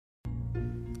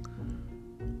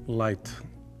Light.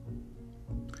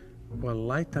 Well,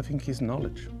 light, I think, is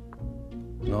knowledge.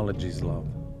 Knowledge is love.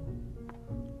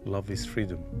 Love is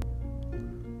freedom.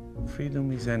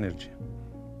 Freedom is energy.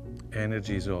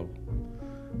 Energy is all.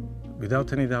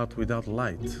 Without any doubt, without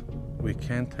light, we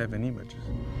can't have an image.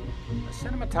 A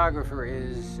cinematographer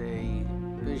is a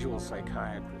visual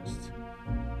psychiatrist,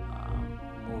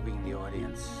 moving the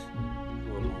audience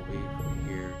through a movie from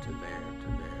here to there to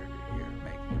there to here,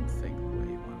 making them think the way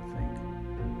you want to think,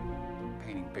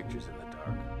 painting pictures in the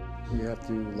dark. You have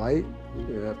to light,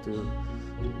 you have to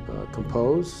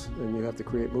compose, and you have to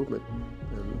create movement.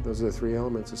 And those are the three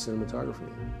elements of cinematography.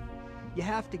 You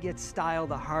have to get style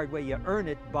the hard way. You earn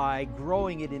it by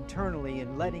growing it internally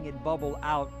and letting it bubble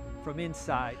out from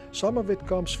inside. Some of it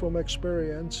comes from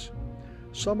experience,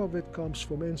 some of it comes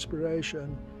from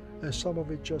inspiration, and some of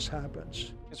it just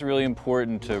happens. It's really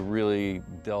important to really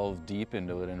delve deep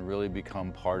into it and really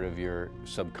become part of your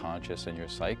subconscious and your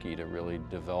psyche to really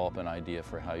develop an idea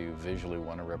for how you visually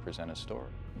want to represent a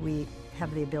story. We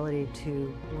have the ability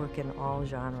to work in all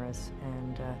genres,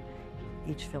 and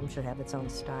each film should have its own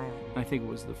style. I think it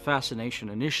was the fascination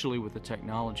initially with the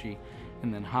technology,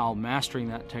 and then how mastering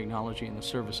that technology in the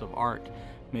service of art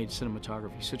made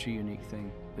cinematography such a unique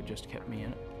thing that just kept me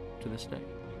in it to this day.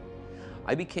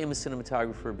 I became a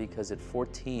cinematographer because at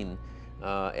 14,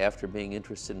 after being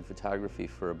interested in photography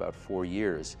for about 4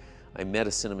 years, I met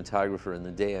a cinematographer, and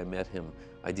the day I met him,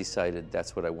 I decided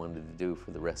that's what I wanted to do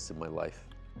for the rest of my life.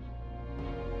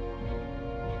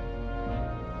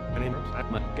 I'm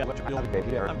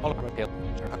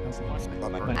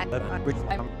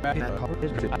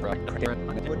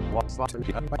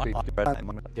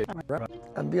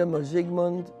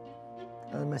Zygmunt,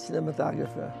 I'm a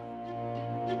cinematographer.